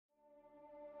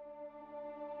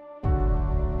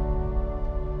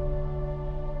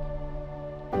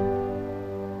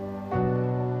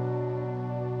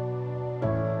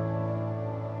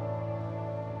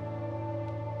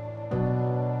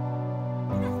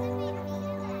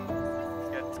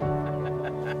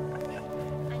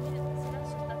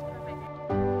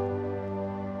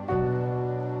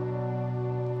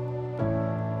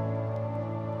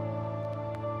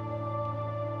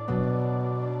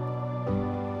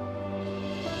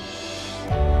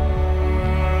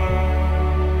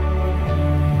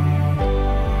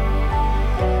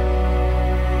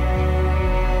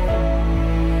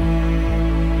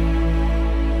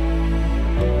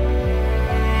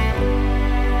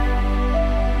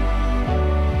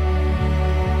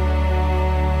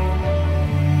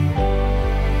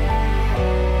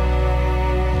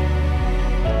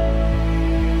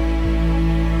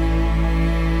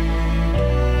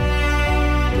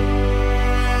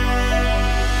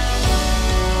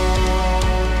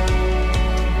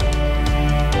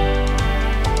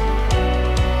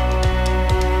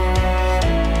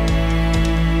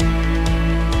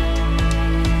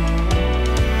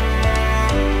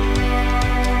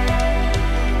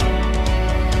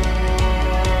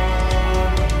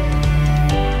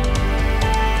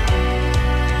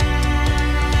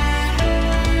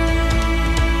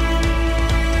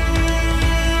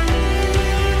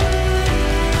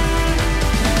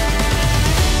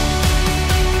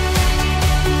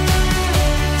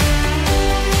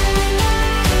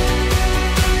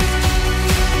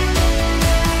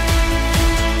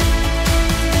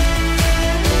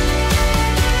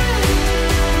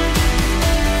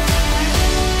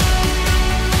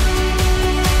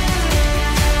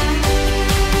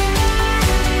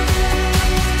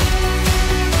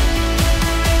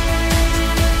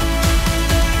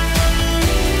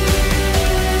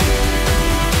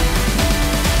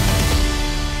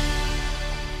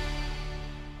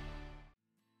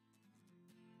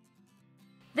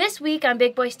This week on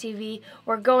Big Boys TV,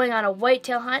 we're going on a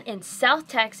whitetail hunt in South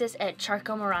Texas at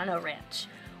Charco Marano Ranch.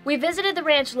 We visited the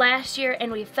ranch last year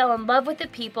and we fell in love with the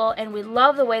people, and we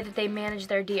love the way that they manage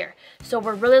their deer. So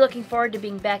we're really looking forward to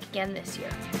being back again this year.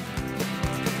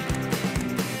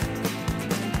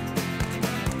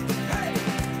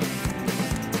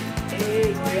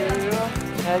 Hey girl,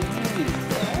 how you?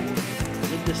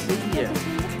 Good to see you.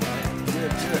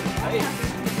 Good. Hey,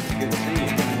 good to see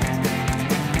you.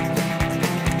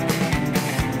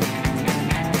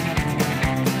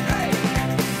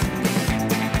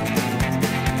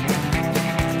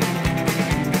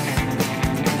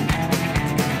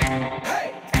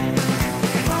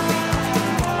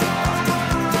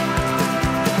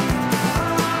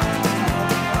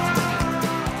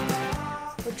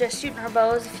 Just shooting our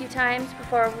bows a few times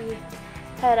before we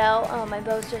head out. My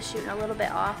bow's just shooting a little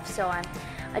bit off, so I'm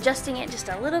adjusting it just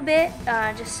a little bit,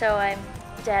 just so I'm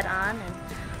dead on, and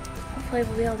hopefully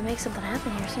we'll be able to make something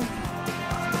happen here soon.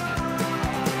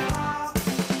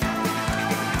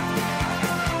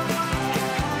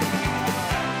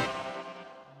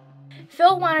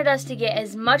 Phil wanted us to get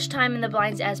as much time in the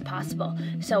blinds as possible,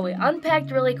 so we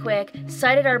unpacked really quick,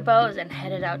 sighted our bows, and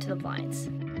headed out to the blinds.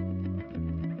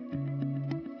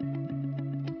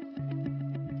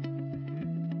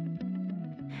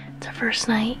 It's our first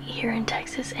night here in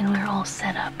Texas and we're all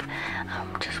set up.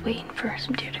 I'm just waiting for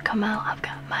some deer to come out. I've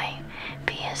got my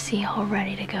PSC all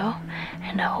ready to go,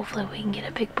 and hopefully we can get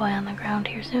a big boy on the ground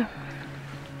here soon.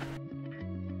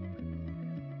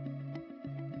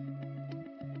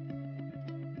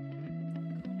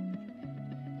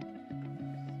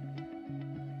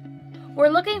 We're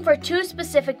looking for two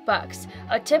specific bucks,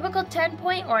 a typical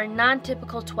 10-point or a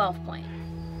non-typical 12-point.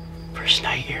 First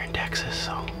night here in Texas,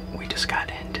 so we just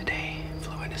got in today,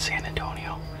 flew into San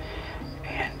Antonio,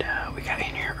 and we got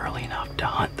in here early enough to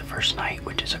hunt the first night,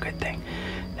 which is a good thing.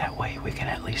 That way we can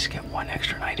at least get one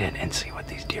extra night in and see what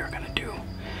these deer are gonna do,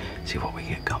 see what we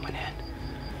get coming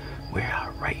in.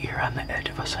 We're right here on the edge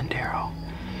of a sendero.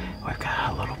 We've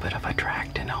got a little bit of a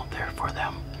tract in out there for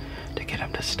them to get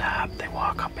them to stop. They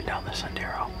walk up and down the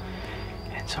sendero,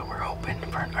 and so we're hoping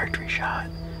for an archery shot.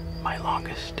 My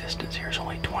longest distance here is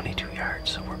only 22 yards,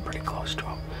 so we're pretty close to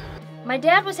him. My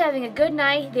dad was having a good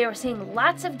night. They were seeing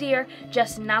lots of deer,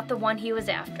 just not the one he was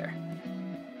after.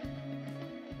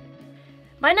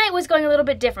 My night was going a little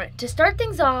bit different. To start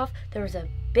things off, there was a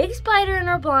big spider in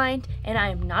our blind, and I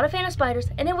am not a fan of spiders,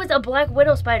 and it was a black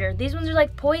widow spider. These ones are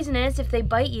like poisonous if they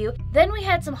bite you. Then we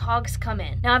had some hogs come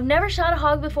in. Now I've never shot a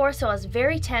hog before, so I was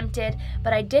very tempted,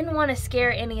 but I didn't want to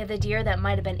scare any of the deer that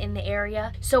might have been in the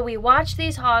area. So we watched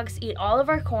these hogs eat all of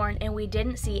our corn, and we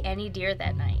didn't see any deer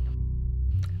that night.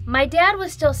 My dad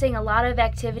was still seeing a lot of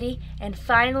activity, and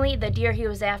finally the deer he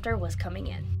was after was coming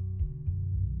in.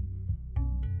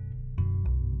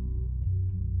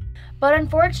 But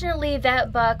unfortunately,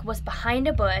 that buck was behind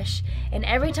a bush, and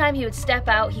every time he would step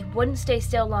out, he wouldn't stay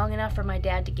still long enough for my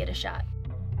dad to get a shot.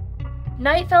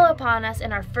 Night fell upon us,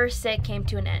 and our first sit came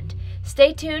to an end.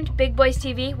 Stay tuned, Big Boys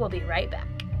TV will be right back.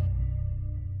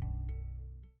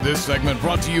 This segment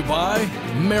brought to you by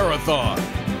Marathon,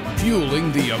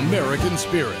 fueling the American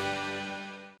spirit.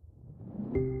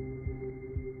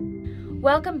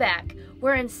 Welcome back.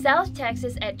 We're in South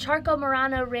Texas at Charco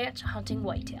Marano Ranch hunting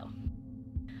whitetail.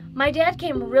 My dad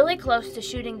came really close to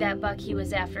shooting that buck he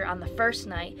was after on the first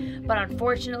night, but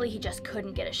unfortunately he just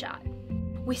couldn't get a shot.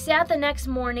 We sat the next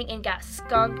morning and got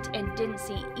skunked and didn't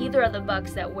see either of the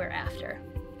bucks that we're after.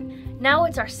 Now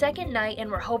it's our second night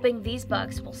and we're hoping these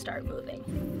bucks will start moving.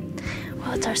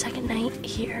 Well, it's our second night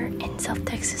here in South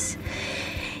Texas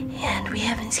and we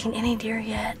haven't seen any deer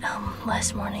yet.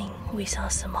 Last morning we saw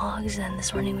some hogs and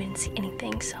this morning we didn't see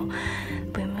anything, so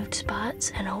we moved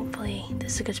spots and hopefully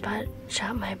this is a good spot.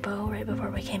 Shot my bow right before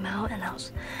we came out and I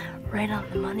was right on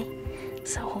the money,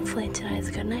 so hopefully tonight's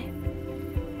a good night.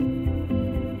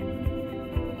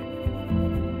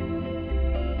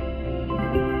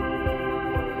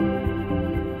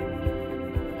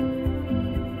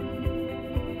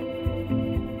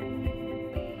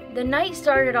 The night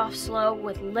started off slow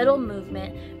with little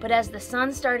movement, but as the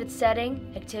sun started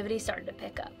setting, activity started to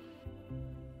pick up.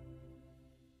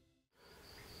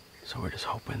 So we're just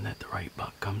hoping that the right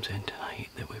buck comes in tonight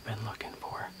that we've been looking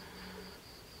for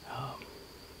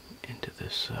into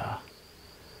this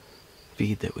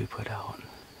feed that we put out,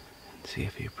 and see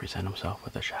if he present himself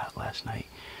with a shot. Last night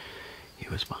he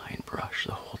was behind brush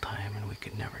the whole time and we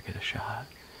could never get a shot,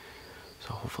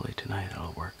 so hopefully tonight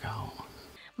it'll work out.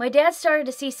 My dad started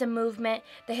to see some movement.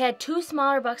 They had two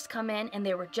smaller bucks come in and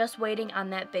they were just waiting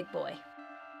on that big boy.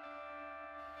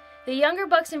 The younger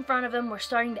bucks in front of him were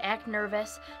starting to act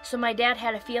nervous, so my dad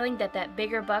had a feeling that that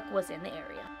bigger buck was in the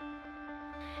area.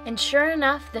 And sure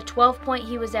enough, the 12 point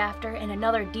he was after and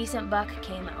another decent buck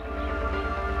came out.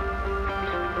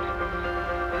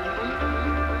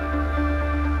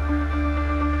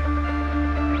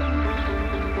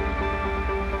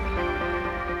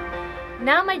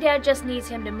 Now my dad just needs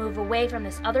him to move away from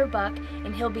this other buck,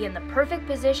 and he'll be in the perfect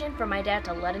position for my dad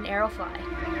to let an arrow fly.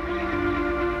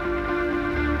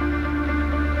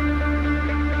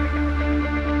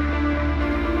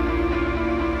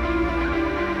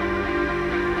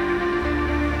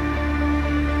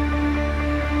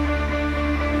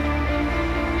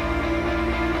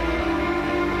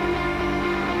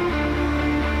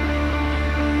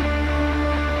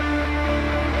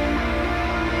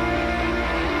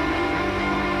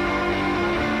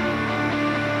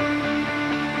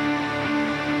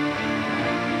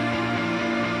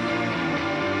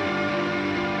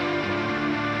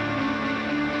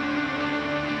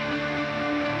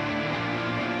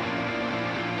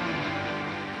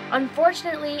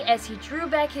 Unfortunately, as he drew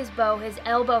back his bow, his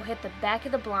elbow hit the back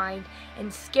of the blind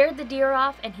and scared the deer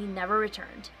off, and he never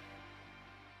returned.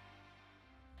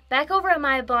 Back over at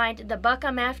my blind, the buck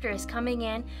I'm after is coming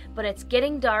in, but it's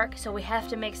getting dark, so we have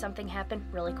to make something happen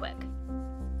really quick.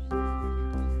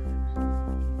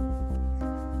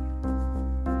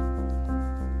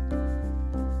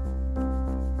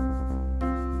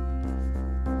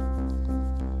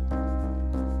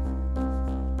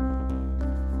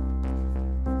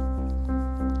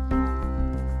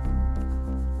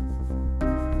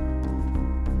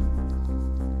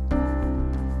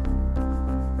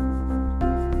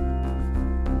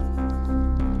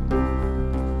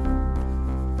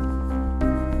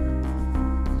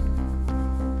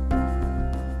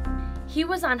 He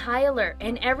was on high alert,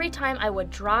 and every time I would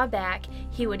draw back,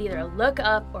 he would either look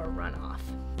up or run off.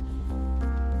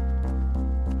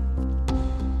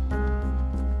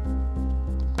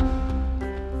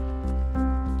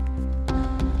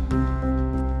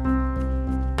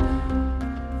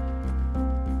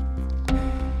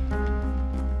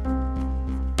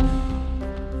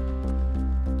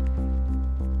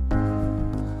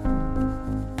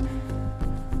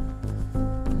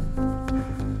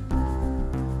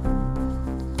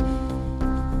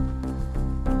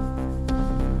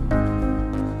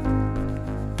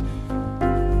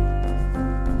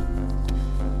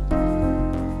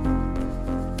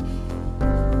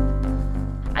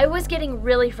 I was getting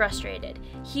really frustrated.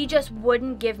 He just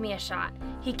wouldn't give me a shot.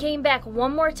 He came back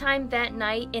one more time that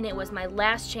night, and it was my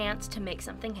last chance to make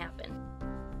something happen.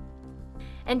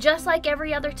 And just like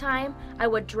every other time, I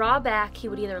would draw back, he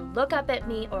would either look up at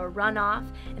me or run off,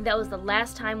 and that was the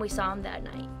last time we saw him that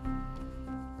night.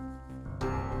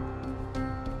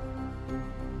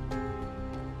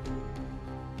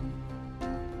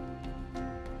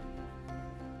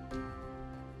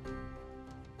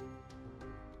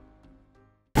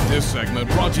 This segment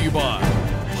brought to you by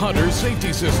Hunter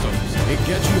Safety Systems. It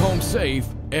gets you home safe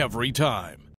every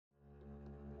time.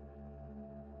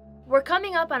 We're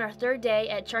coming up on our third day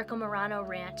at Charco Marano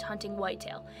Ranch hunting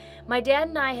whitetail. My dad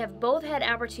and I have both had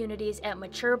opportunities at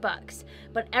mature bucks,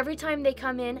 but every time they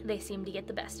come in, they seem to get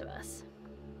the best of us.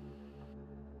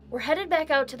 We're headed back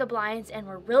out to the blinds, and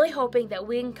we're really hoping that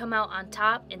we can come out on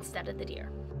top instead of the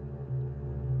deer.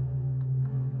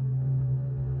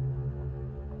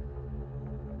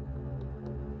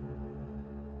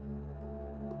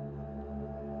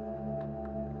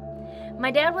 My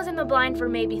dad was in the blind for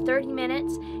maybe 30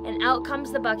 minutes, and out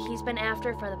comes the buck he's been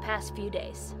after for the past few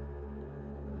days.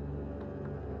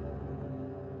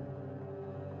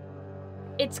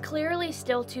 It's clearly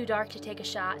still too dark to take a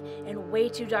shot and way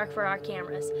too dark for our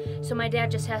cameras, so my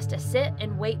dad just has to sit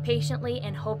and wait patiently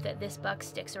and hope that this buck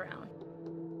sticks around.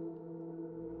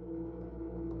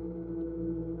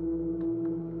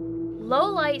 Low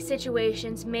light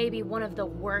situations may be one of the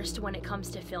worst when it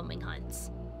comes to filming hunts.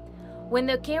 When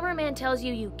the cameraman tells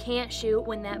you you can't shoot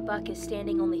when that buck is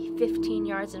standing only 15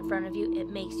 yards in front of you, it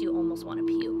makes you almost want to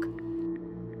puke.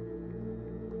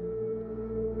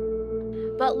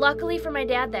 But luckily for my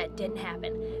dad, that didn't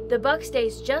happen. The buck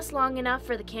stays just long enough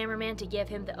for the cameraman to give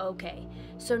him the okay.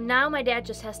 So now my dad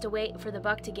just has to wait for the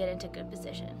buck to get into good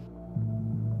position.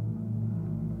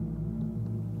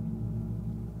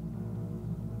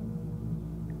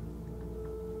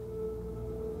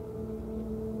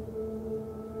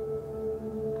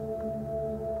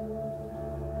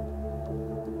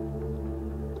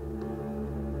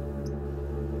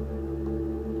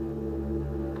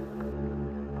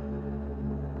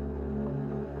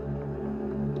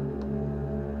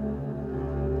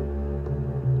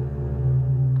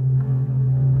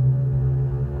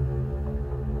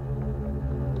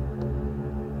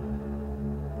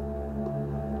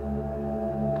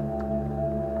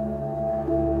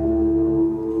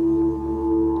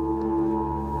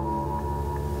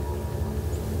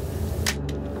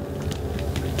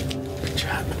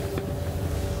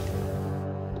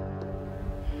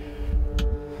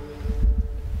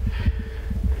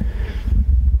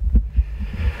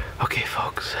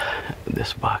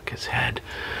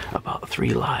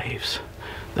 3 lives.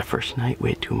 The first night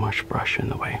we had too much brush in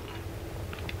the way.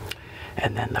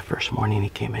 And then the first morning he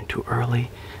came in too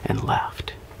early and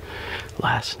left.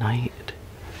 Last night,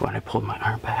 when I pulled my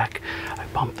arm back, I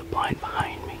bumped the blind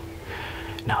behind me.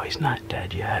 Now he's not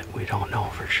dead yet. We don't know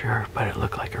for sure, but it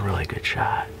looked like a really good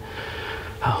shot.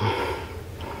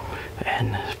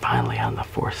 And finally on the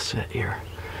 4th sit here,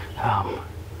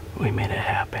 we made it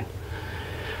happen.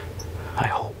 I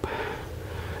hope.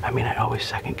 I mean, I always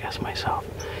second guess myself.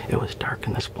 It was dark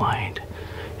in this blind,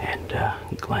 and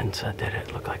Glenn said that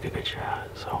it looked like a good shot,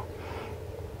 so.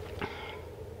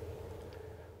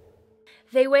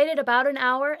 They waited about an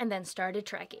hour and then started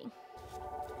trekking.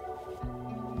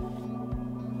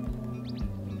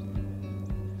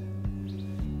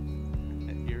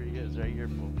 And here he is, right here,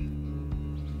 folks.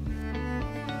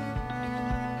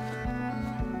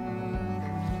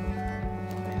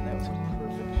 Man, that was a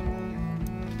perfect shot.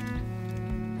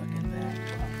 Look at that.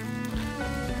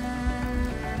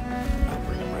 I'll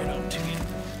bring him right up to you.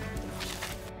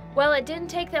 Well, it didn't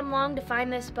take them long to find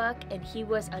this buck, and he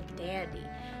was a dandy.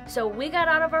 So we got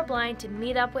out of our blind to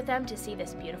meet up with them to see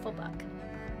this beautiful buck.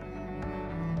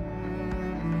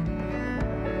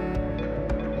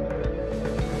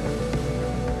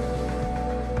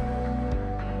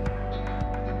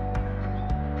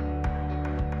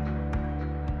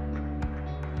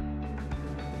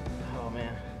 Oh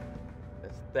man,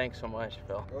 thanks so much,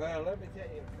 Phil. Well, let me tell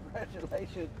you,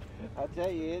 congratulations. I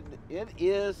tell you, it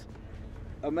is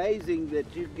amazing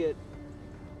that you get.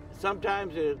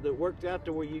 Sometimes it works out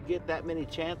to where you get that many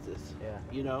chances. Yeah.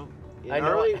 You know, I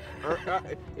know.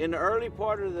 In the early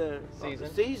part of the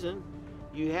season,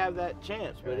 you have that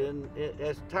chance. But Right.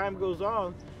 as time goes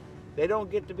on, they don't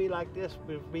get to be like this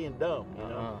with being dumb. You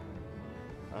know.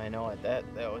 I know it.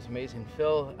 That was amazing.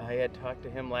 Phil, I had talked to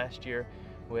him last year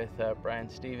with Brian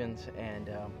Stevens, and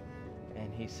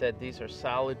he said these are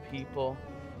solid people,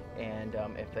 and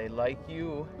if they like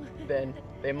you, then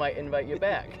they might invite you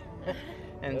back.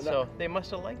 And so they must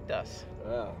have liked us,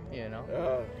 you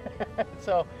know.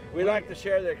 So we like to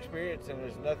share their experience, and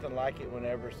there's nothing like it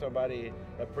whenever somebody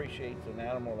appreciates an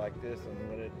animal like this,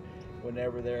 and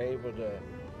whenever they're able to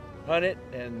hunt it,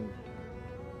 and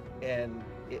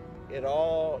it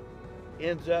all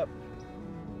ends up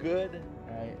good.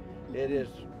 Right. It is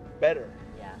better.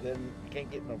 Yeah. Than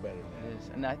can't get no better. It is,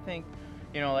 and I think,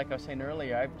 you know, like I was saying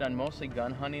earlier, I've done mostly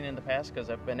gun hunting in the past because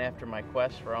I've been after my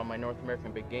quest for all my North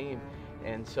American big game.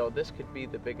 And so this could be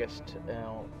the biggest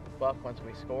buck once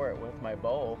we score it with my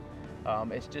bow.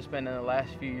 It's just been in the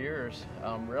last few years,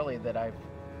 really, that I've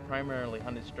primarily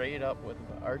hunted straight up with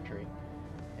archery.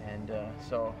 And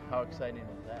so how exciting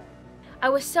is that? I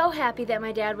was so happy that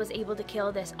my dad was able to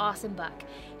kill this awesome buck.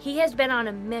 He has been on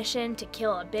a mission to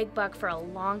kill a big buck for a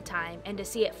long time, and to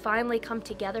see it finally come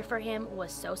together for him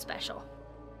was so special.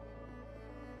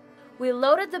 We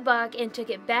loaded the buck and took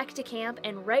it back to camp,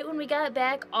 and right when we got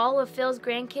back, all of Phil's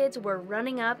grandkids were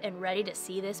running up and ready to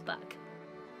see this buck.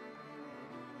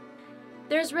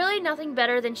 There's really nothing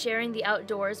better than sharing the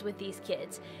outdoors with these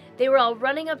kids. They were all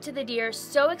running up to the deer,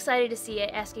 so excited to see it,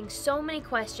 asking so many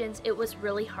questions, it was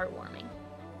really heartwarming.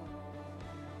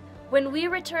 When we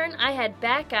return, I head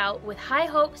back out with high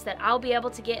hopes that I'll be able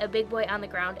to get a big boy on the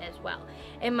ground as well.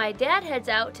 And my dad heads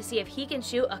out to see if he can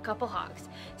shoot a couple hogs.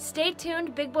 Stay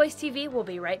tuned, Big Boys TV will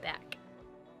be right back.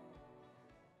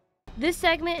 This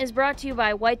segment is brought to you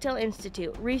by Whitetail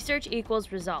Institute. Research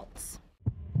equals results.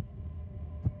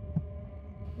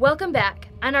 Welcome back.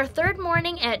 On our third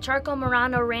morning at Charco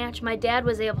Marano Ranch, my dad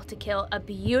was able to kill a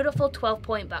beautiful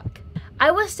 12-point buck. I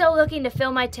was still looking to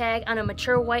fill my tag on a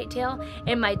mature whitetail,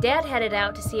 and my dad headed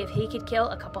out to see if he could kill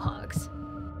a couple hogs.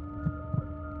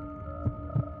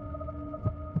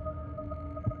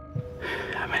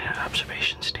 I'm in an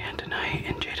observation stand tonight,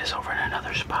 and Jada's over in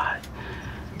another spot.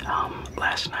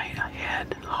 Last night I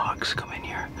had hogs come in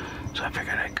here, so I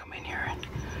figured I'd come in here and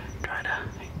try to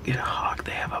get a hog.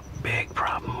 They have a big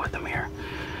problem with them here,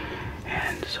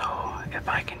 and so if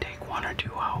I can take one or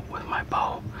two out with my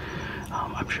bow,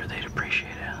 I'm sure they'd appreciate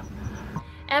it.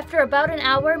 After about an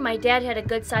hour, my dad had a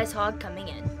good-sized hog coming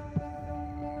in.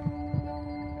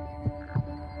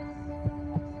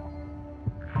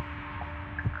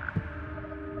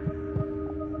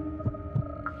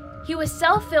 He was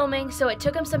self-filming, so it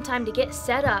took him some time to get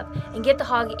set up and get the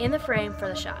hog in the frame for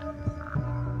the shot.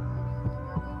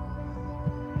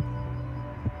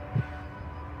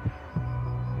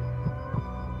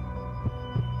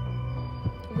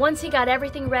 Once he got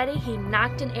everything ready, he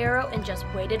knocked an arrow and just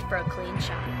waited for a clean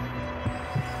shot.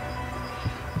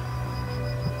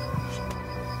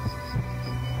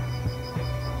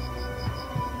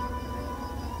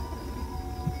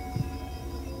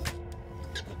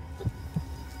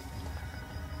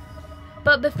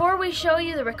 But before we show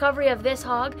you the recovery of this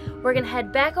hog, we're gonna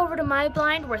head back over to my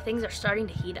blind where things are starting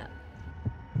to heat up.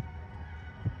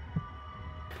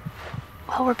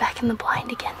 Well, we're back in the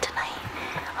blind again tonight.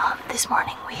 This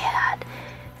morning we had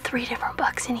 3 different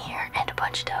bucks in here and a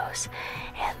bunch of does.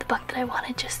 And the buck that I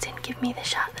wanted just didn't give me the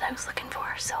shot that I was looking for.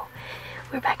 So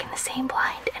we're back in the same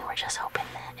blind and we're just hoping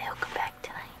that it'll come back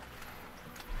tonight.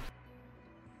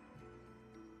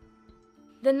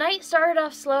 The night started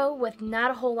off slow with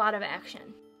not a whole lot of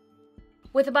action.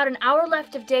 With about an hour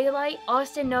left of daylight,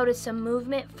 Austin noticed some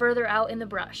movement further out in the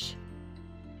brush.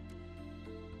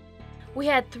 We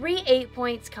had 3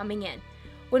 8-points coming in.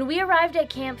 When we arrived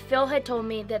at camp, Phil had told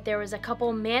me that there was a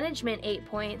couple management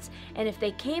 8-points, and if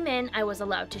they came in, I was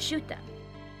allowed to shoot them.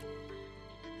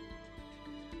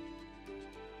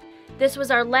 This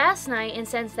was our last night, and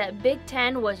since that Big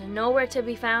 10 was nowhere to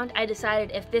be found, I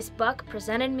decided if this buck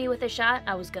presented me with a shot,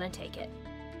 I was gonna take it.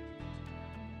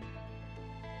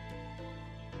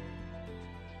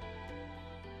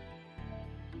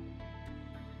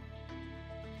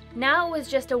 Now it was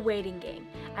just a waiting game.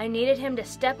 I needed him to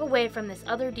step away from this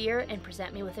other deer and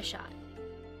present me with a shot.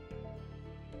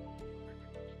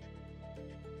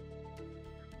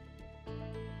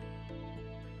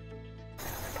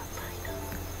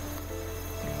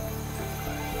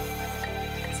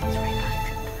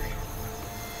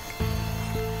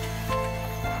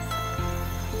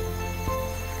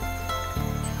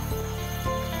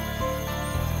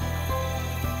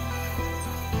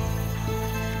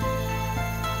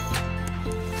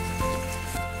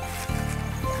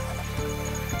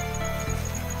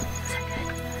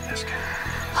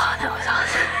 Oh, that was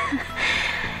awesome.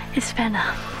 It's been,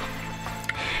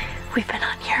 we've been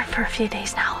on here for a few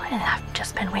days now, and I've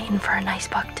just been waiting for a nice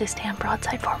buck to stand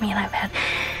broadside for me, and I've had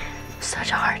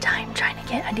such a hard time trying to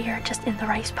get a deer just in the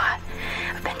right spot.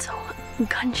 I've been so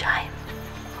gun shy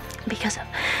because of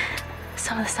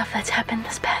some of the stuff that's happened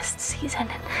this past season,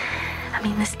 and I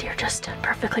mean, this deer just stood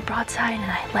perfectly broadside,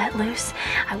 and I let loose.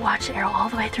 I watched the arrow all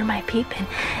the way through my peep, and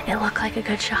it looked like a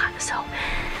good shot, so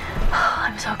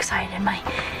I'm so excited. My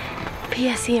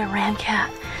PSE and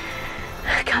Ramcat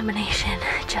combination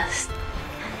just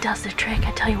does the trick.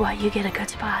 I tell you what, you get a good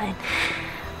spot, and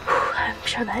I'm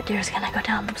sure that deer's gonna go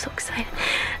down. I'm so excited.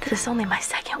 This is only my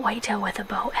second whitetail with a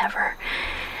bow ever,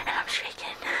 and I'm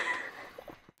shaking.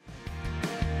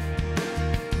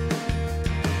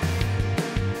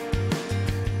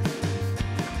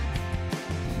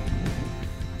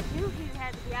 I knew he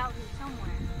had to be out here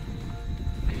somewhere.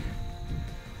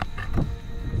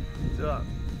 What's up?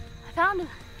 I found him.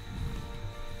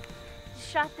 Just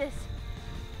shot this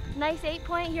nice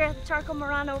 8-point here at the Charco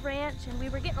Marano Ranch, and we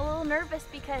were getting a little nervous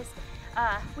because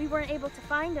we weren't able to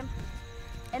find him.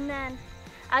 And then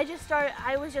I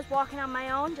was just walking on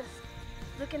my own, just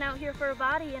looking out here for a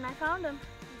body, and I found him.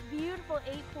 Beautiful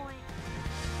 8-point.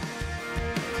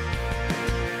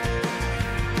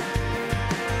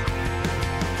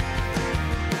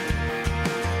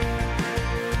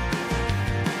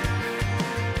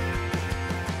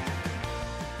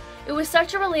 It was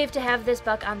such a relief to have this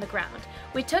buck on the ground.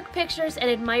 We took pictures and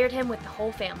admired him with the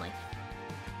whole family.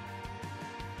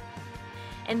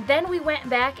 And then we went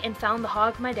back and found the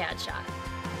hog my dad shot.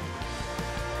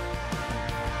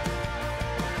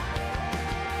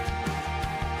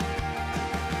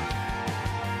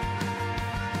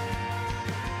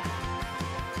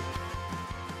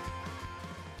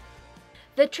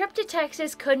 The trip to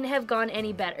Texas couldn't have gone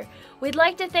any better. We'd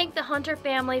like to thank the Hunter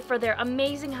family for their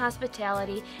amazing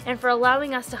hospitality and for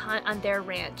allowing us to hunt on their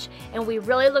ranch, and we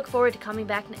really look forward to coming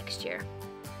back next year.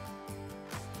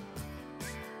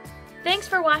 Thanks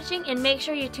for watching, and make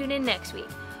sure you tune in next week.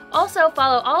 Also,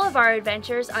 follow all of our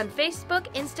adventures on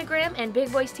Facebook, Instagram, and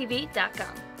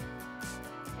BigBoysTV.com.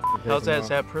 How's that? Is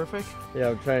that perfect? Yeah,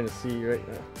 I'm trying to see right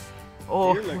now.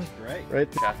 Oh, Deer looks great.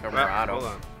 Right there. Charco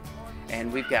Marano.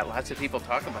 And we've got lots of people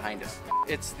talking behind us.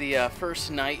 It's the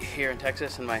first night here in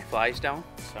Texas and my fly's down.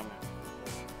 So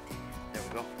there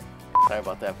we go. Sorry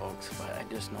about that, folks, but I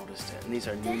just noticed it. And these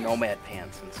are new Nomad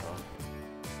pants, and so